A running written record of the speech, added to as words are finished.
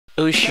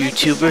Osh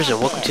YouTubers, and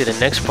welcome to the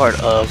next part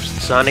of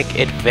Sonic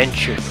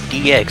Adventure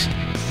DX.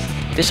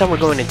 This time we're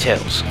going to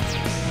Tails.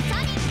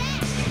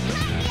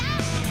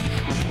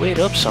 Wait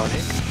up,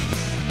 Sonic.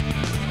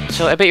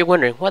 So I bet you're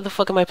wondering, why the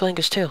fuck am I playing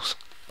as Tails?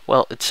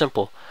 Well, it's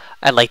simple.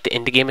 I like to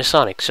end the game as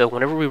Sonic, so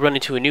whenever we run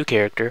into a new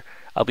character,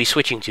 I'll be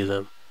switching to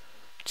them.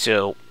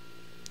 So,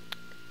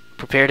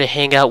 prepare to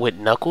hang out with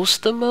Knuckles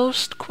the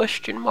most?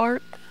 Question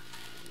mark?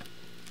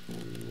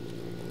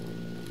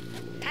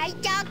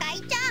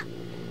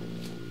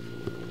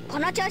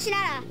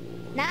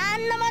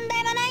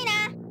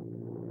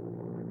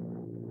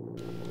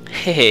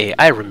 Hey,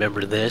 I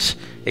remember this.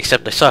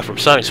 Except I saw it from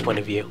Sonic's point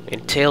of view,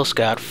 and Tails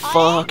got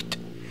fucked.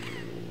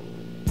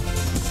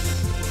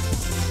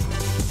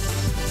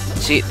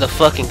 See, the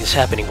fucking is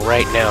happening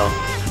right now.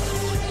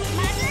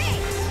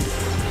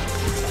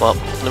 Well,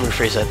 let me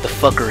rephrase that. The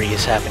fuckery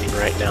is happening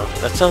right now.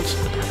 That sounds...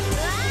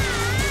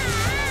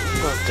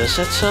 Well, does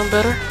that sound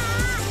better?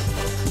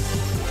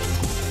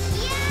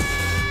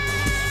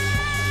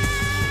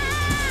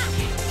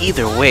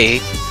 Either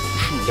way,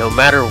 no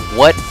matter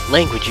what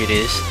language it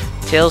is,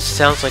 Tails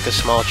sounds like a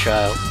small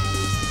child.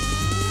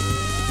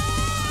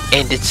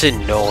 And it's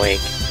annoying.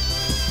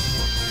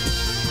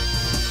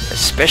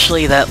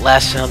 Especially that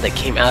last sound that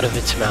came out of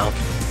its mouth.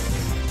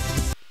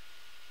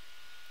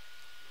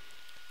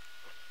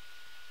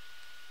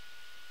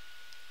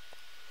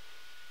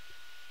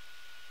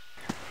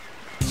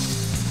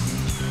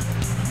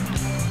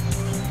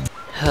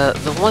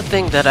 The one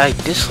thing that I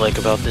dislike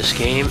about this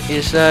game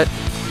is that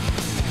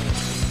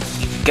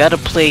you gotta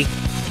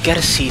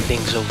see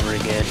things over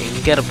again, and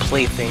you gotta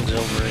play things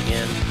over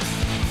again.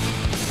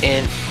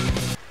 And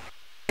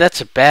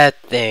that's a bad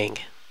thing.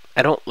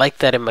 I don't like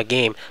that in my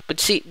game. But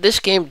see, this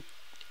game,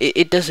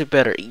 it does it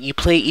better. You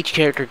play each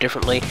character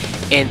differently,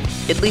 and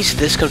at least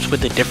this comes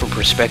with a different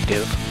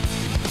perspective.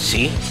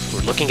 See?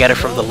 We're looking at it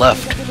from the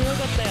left.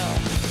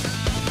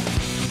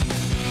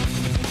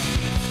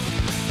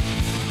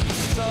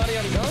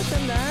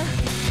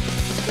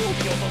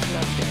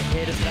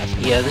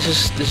 Yeah, this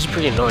is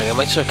pretty annoying. I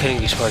might start cutting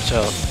these parts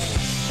out.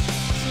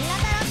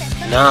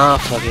 Nah,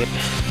 fuck it.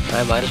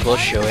 I might as well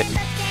show it.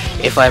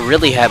 If I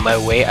really had my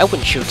way, I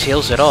wouldn't show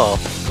Tails at all.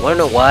 Wanna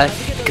know why?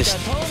 Because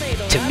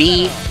to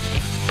me,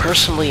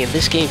 personally, in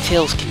this game,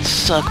 Tails can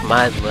suck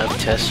my left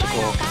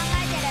testicle.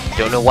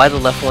 Don't know why the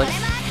left one,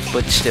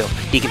 but still,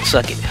 he can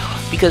suck it.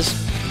 Because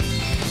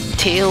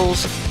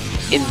Tails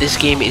in this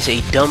game is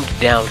a dumbed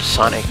down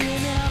Sonic.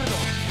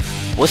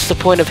 What's the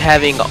point of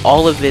having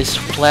all of this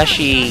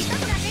flashy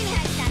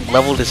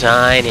level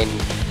design and,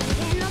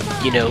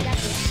 you know,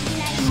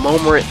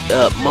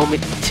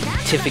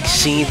 momentific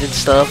scenes and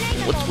stuff?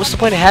 What's the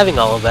point of having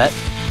all of that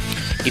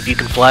if you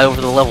can fly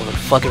over the level and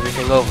fuck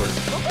everything over?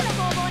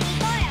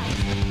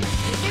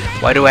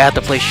 Why do I have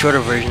to play shorter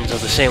versions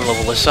of the same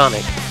level as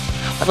Sonic?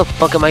 Why the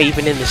fuck am I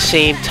even in the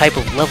same type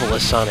of level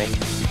as Sonic?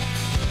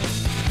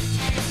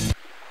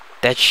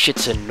 That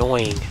shit's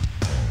annoying.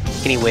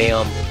 Anyway,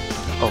 oh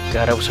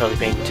god, I was hardly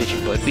paying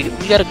attention, but we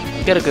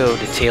gotta go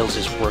to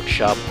Tails'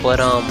 workshop.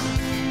 But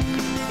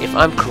if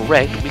I'm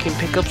correct, we can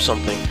pick up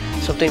something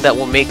that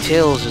will make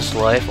Tails'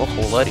 life a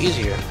whole lot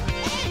easier.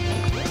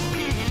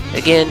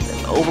 Again,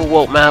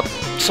 overworld map.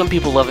 Some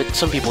people love it,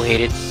 some people hate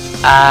it.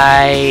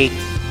 I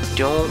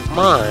don't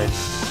mind.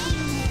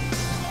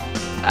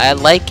 I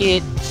like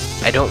it.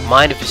 I don't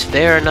mind if it's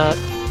there or not.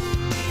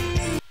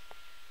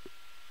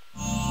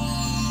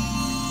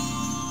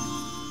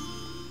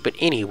 But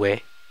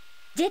anyway.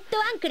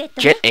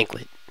 Jet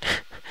Anklet.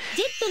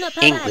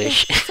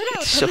 English.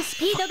 So,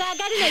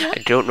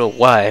 I don't know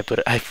why,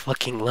 but I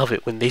fucking love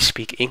it when they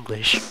speak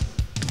English.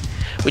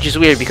 Which is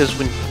weird because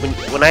when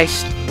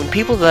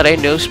people that I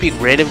know speak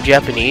random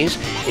Japanese,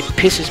 it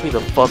pisses me the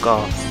fuck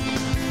off.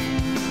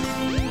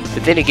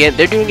 But then again,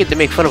 they're doing it to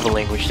make fun of a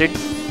language.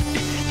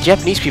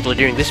 Japanese people are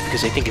doing this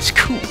because they think it's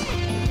cool.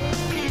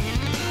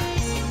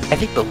 I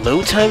think the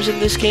load times in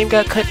this game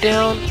got cut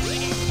down.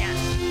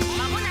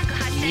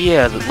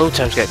 Yeah, the load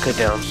times got cut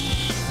down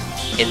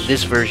in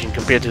this version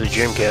compared to the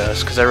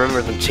Dreamcast, because I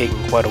remember them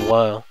taking quite a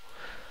while.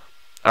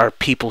 Or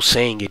people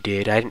saying it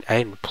did. I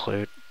didn't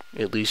play it,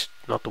 at least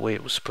not the way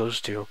it was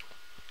supposed to.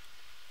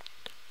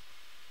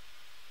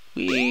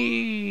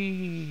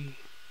 Whee!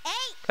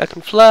 I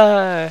can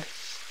fly!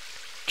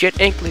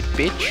 Jet Anklet,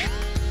 bitch!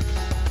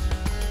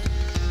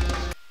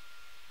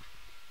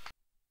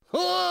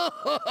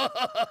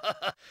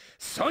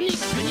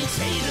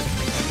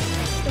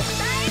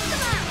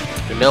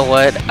 You know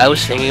what? I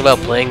was thinking about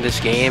playing this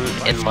game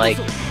in like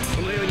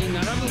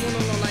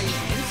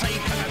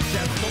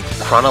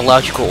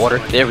chronological order.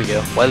 There we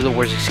go. Why did the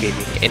words escape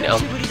me? And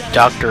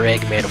Dr.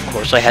 Eggman, of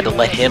course. I had to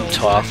let him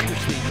talk.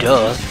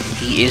 Duh.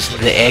 He is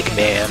the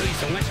Eggman.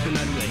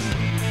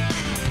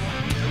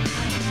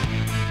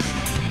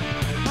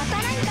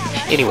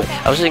 Anyway,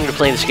 I was thinking of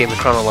playing this game in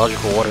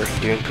chronological order,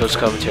 doing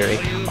post-commentary,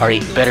 or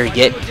better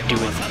yet,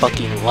 doing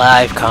fucking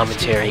live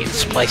commentary and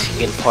splicing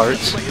in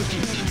parts.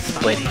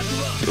 But,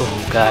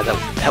 oh god,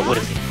 that would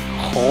have been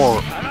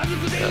horrible.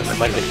 That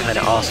might have been kind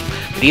of awesome.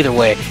 But either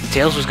way,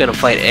 Tails was gonna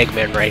fight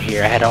Eggman right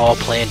here. I had it all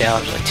planned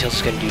out. I was like, Tails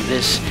is gonna do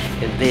this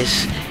and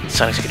this, and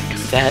Sonic's gonna do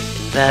that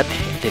and that,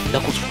 and then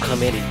Knuckles will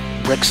come in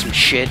and wreck some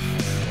shit.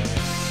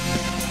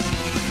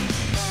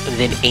 And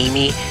then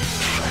Amy,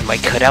 I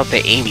might cut out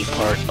the Amy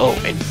part. Oh,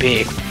 and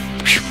Big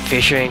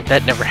fishing,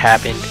 that never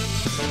happened.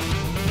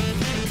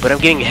 But I'm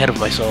getting ahead of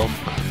myself.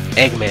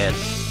 Eggman.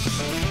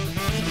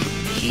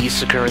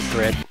 He's the current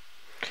threat.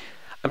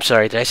 I'm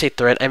sorry, did I say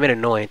threat? I meant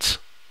annoyance.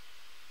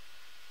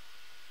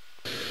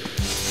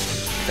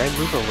 Can I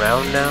move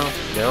around now?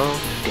 No?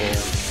 Damn.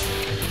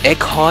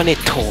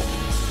 Egghornito.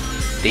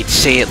 They'd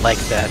say it like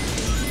that.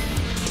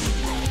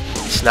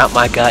 It's not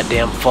my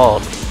goddamn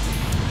fault.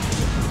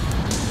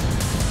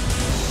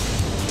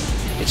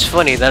 It's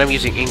funny that I'm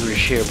using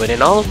English here, but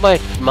in all of my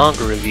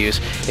manga reviews,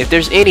 if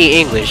there's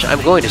any English,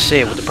 I'm going to say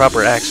it with the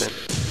proper accent.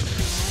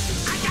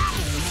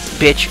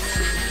 Bitch.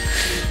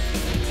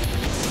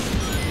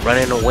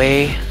 Running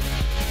away.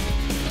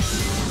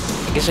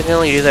 I guess I can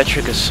only do that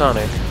trick as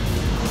Sonic.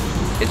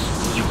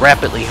 It's you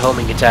rapidly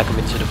homing attack him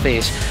into the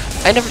face.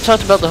 I never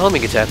talked about the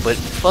homing attack, but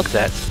fuck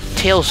that.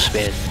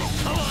 Tailspin.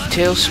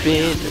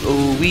 Tailspin.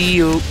 Oh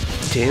wee oh.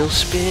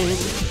 Tailspin.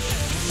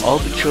 All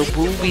the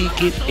trouble we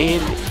get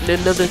in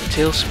another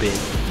tailspin.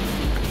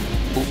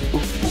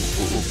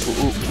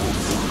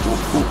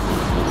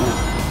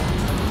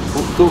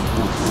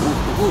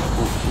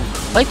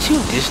 Why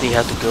Toon Disney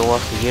have to go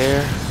off the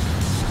air?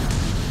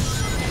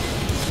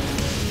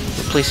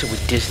 Replace it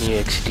with Disney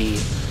XD.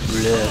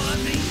 Blah.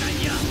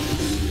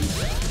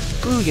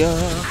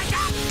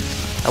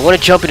 Booyah. I want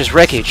to jump in his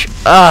wreckage.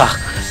 Ah,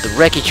 the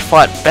wreckage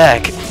fought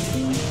back.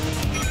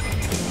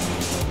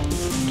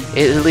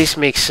 It at least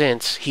makes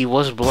sense. He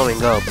was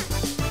blowing up.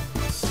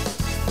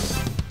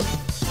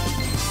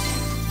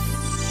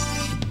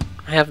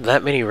 I have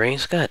that many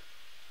rings? God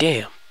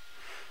damn.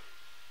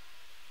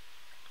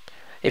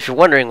 If you're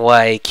wondering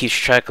why it keeps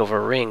track of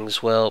our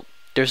rings, well,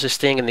 there's this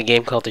thing in the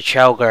game called the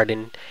Chow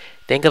Garden.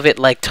 Think of it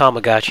like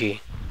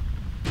Tamagotchi.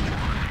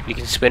 You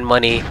can spend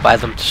money, buy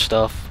them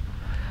stuff.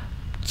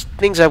 It's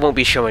things I won't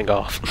be showing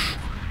off.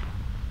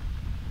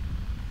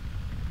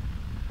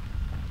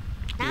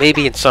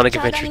 Maybe in Sonic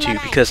Adventure 2,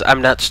 because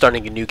I'm not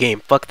starting a new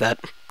game. Fuck that.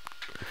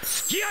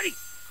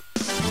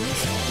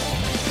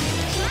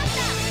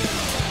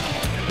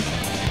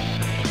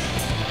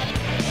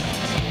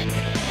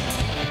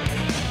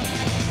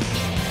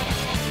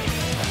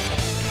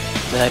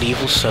 That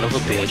evil son of a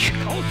bitch.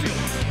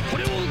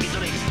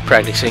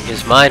 Practicing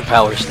his mind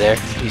powers there.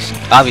 He's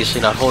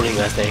obviously not holding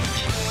that thing.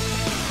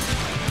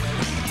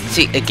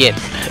 See, again,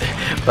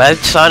 by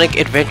Sonic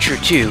Adventure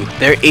 2,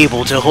 they're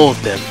able to hold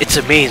them. It's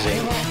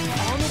amazing.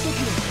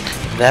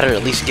 That or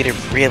at least get it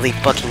really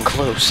fucking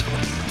close.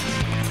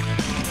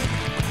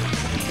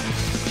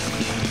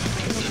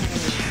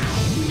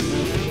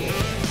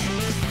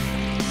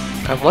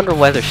 I wonder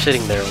why they're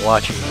sitting there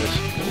watching this.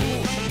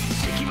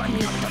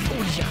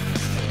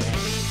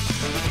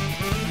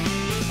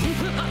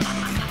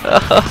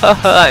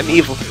 I'm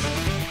evil.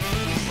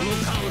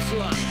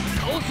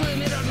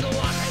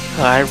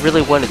 I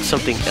really wanted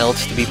something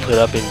else to be put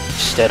up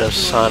instead of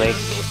Sonic,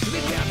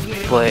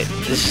 but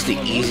this is the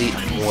easy,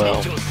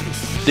 well,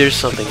 there's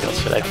something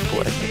else that I can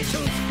play.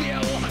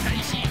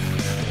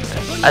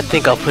 I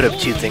think I'll put up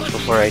two things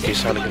before I do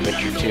Sonic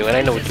Adventure 2, and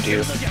I know what to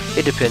do.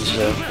 It depends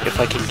though, if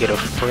I can get a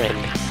friend.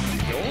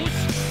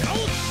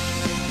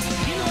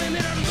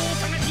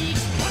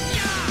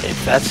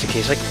 If that's the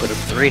case, I can put up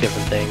 3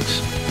 different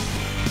things.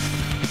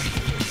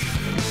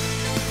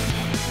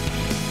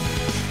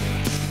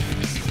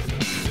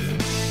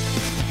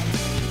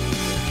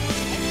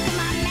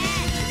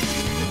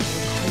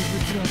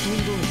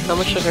 How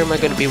much longer am I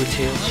going to be with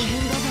Tails?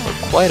 Well,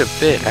 quite a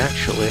bit,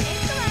 actually.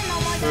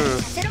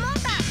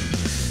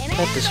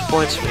 That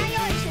disappoints me.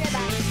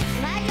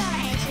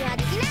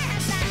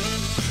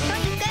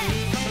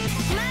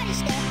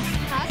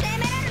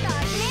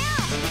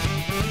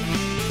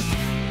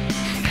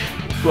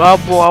 Blah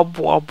blah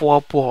blah blah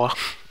blah.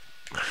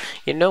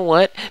 You know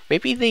what?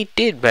 Maybe they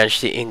did match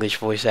the English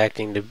voice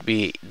acting to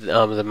be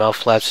the mouth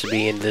flaps to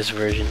be in this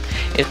version.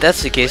 If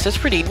that's the case, that's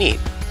pretty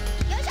neat.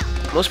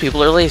 Most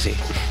people are lazy.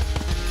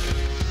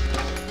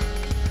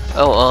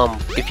 Oh,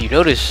 if you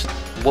notice,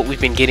 what we've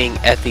been getting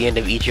at the end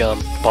of each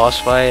boss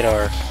fight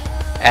or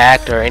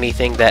act or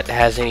anything that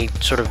has any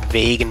sort of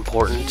vague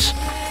importance,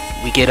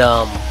 we get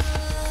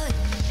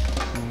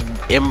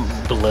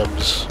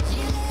emblems.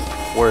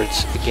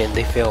 Words, again,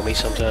 they fail me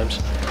sometimes.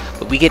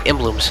 But we get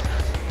emblems.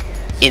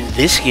 In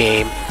this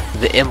game,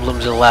 the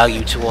emblems allow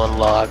you to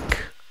unlock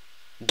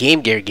Game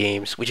Gear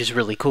games, which is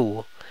really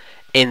cool.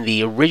 In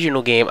the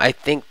original game, I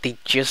think they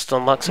just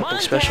unlocked something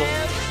special.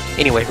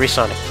 Anyway,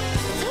 Sonic.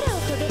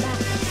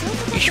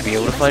 You should be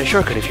able to find a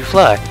shortcut if you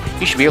fly.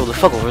 You should be able to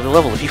fuck over the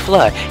level if you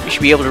fly. You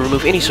should be able to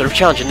remove any sort of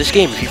challenge in this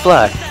game if you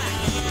fly.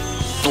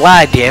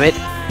 Fly, damn it!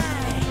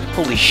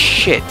 Holy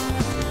shit.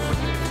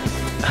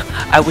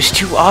 I was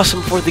too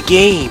awesome for the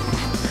game!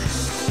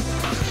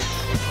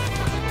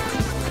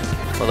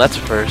 Well, that's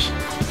a first.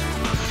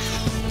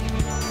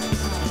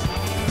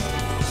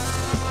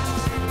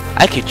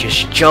 I could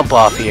just jump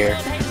off here,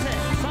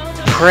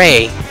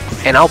 pray,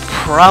 and I'll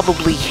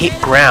probably hit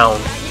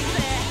ground.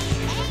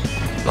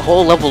 The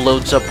whole level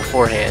loads up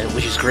beforehand,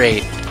 which is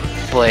great,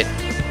 but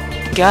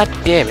god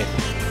damn it.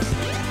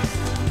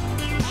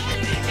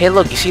 Hey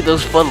look, you see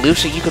those fun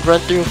loops that you could run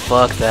through?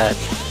 Fuck that.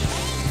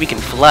 We can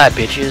fly,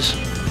 bitches.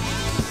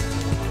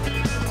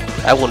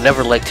 I will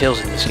never like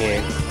Tails in this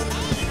game.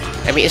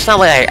 I mean, it's not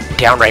like I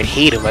downright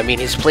hate him. I mean,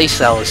 his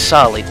playstyle is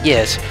solid,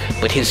 yes,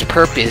 but his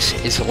purpose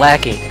is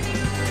lacking.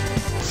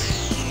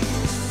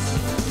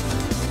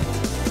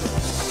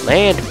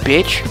 Land,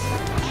 bitch.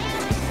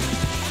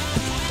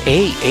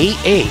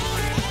 Hey.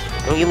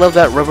 Don't you love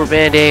that rubber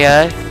band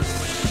AI?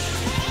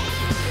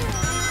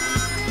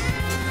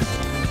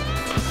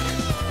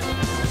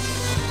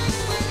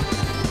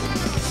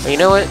 You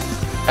know what?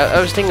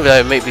 I was thinking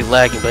that it might be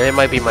lagging, but it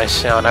might be my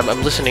sound. I'm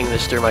listening to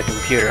this through my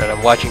computer, and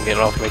I'm watching it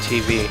off my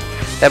TV.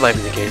 That might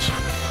be the case.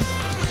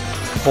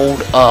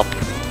 Hold up.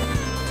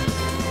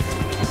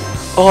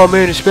 Oh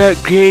man, it's bad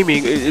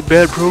gaming, it's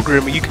bad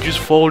programming. You can just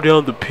fall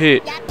down the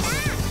pit.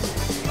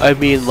 I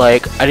mean,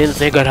 like, I didn't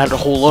think I'd have to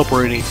hold up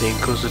or anything,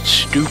 because it's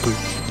stupid.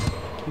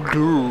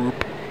 Derp.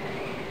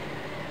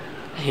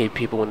 I hate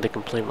people when they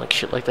complain like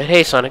shit like that.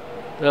 Hey, Sonic.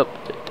 Oh,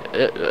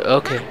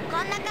 okay.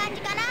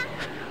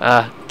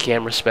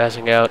 Camera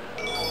spazzing out.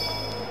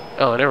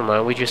 Oh, never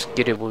mind. We just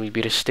get it when we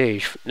beat a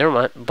stage. Never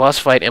mind. Boss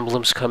fight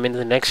emblems come in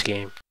the next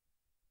game.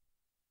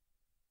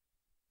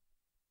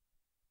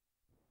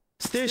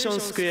 Station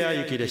Square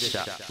行き列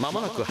車、ま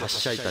もなく発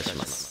車いたし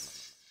ます。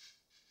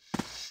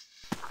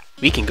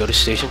We can go to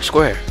Station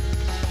Square.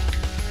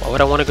 Why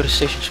would I want to go to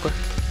Station Square?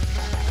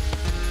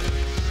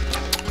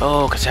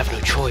 Oh, because I have no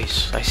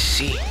choice. I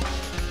see.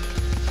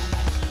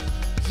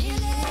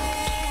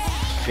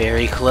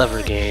 Very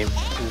clever game.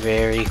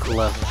 Very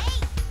clever.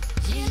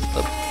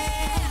 Oop.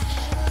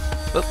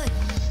 Oop.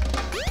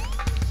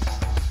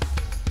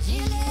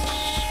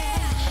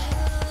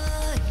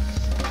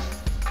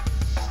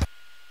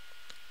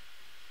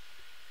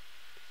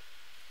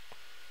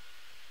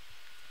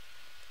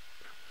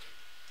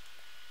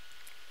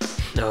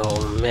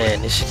 Oh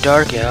man, it's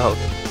dark out.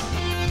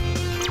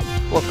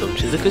 Welcome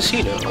to the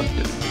casino.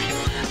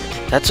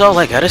 That's all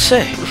I gotta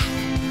say.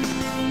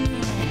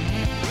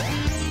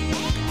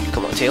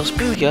 Come on, Tails,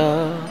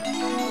 booyah!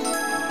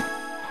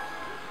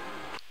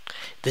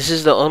 This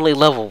is the only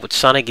level with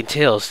Sonic and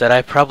Tails that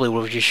I probably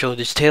would have just showed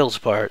this Tails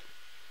part.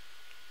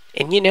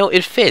 And you know,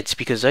 it fits,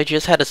 because I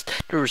just had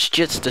there was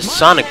just the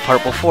Sonic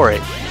part before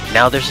it.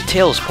 Now there's a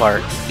Tails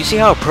part. You see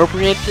how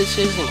appropriate this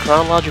is in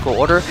chronological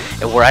order,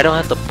 and where I don't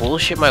have to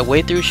bullshit my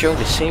way through showing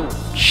the same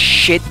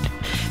shit?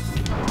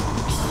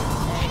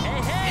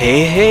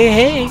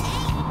 Hey.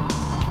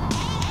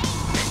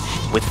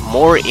 With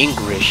more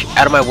English.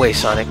 Out of my way,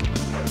 Sonic.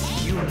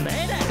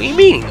 What do you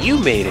mean? You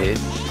made it.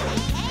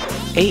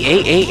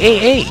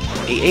 Hey.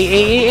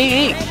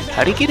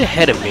 How'd he get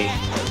ahead of me?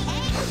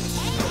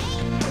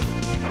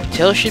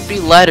 Tails should be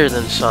lighter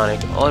than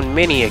Sonic on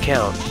many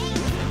accounts.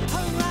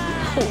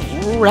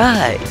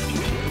 Alright.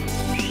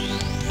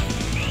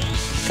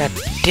 God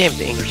damn,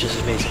 the English is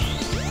amazing.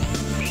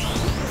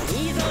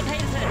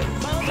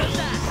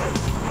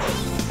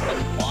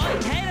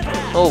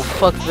 Oh,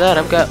 fuck that.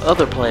 I've got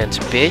other plans,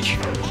 bitch.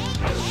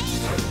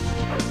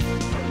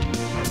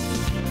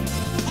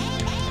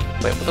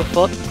 Wait, what the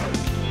fuck?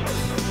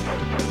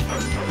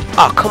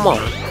 Ah, come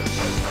on.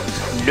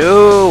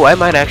 No, I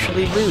might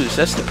actually lose.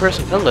 That's the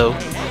person. Hello.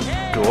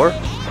 Door.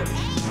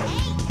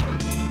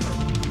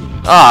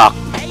 Ah.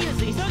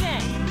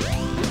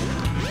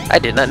 I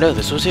did not know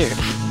this was here.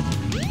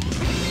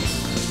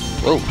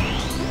 Whoa.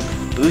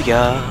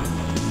 Booyah.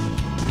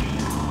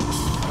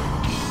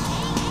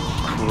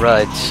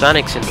 Crud.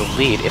 Sonic's in the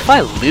lead. If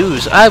I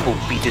lose, I will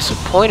be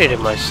disappointed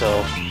in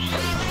myself.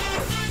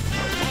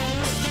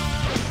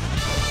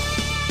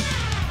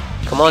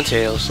 Come on,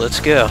 Tails.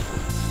 Let's go.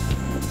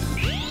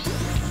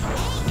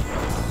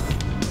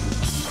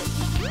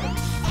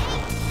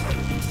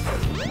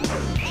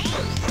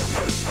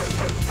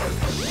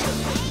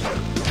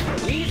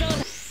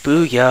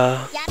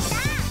 Booyah.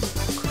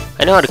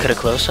 I know how to cut it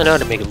close. I know how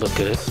to make it look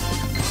good.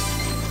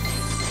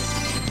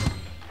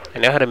 I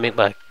know how to make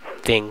my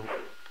thing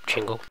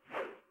jingle.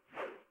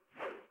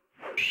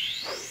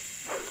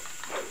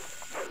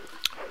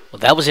 Well,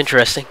 that was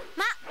interesting.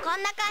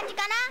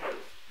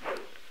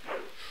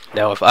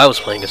 Now, if I was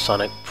playing as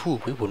Sonic,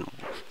 we wouldn't.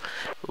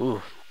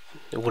 Ooh,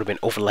 it would have been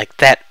over like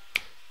that.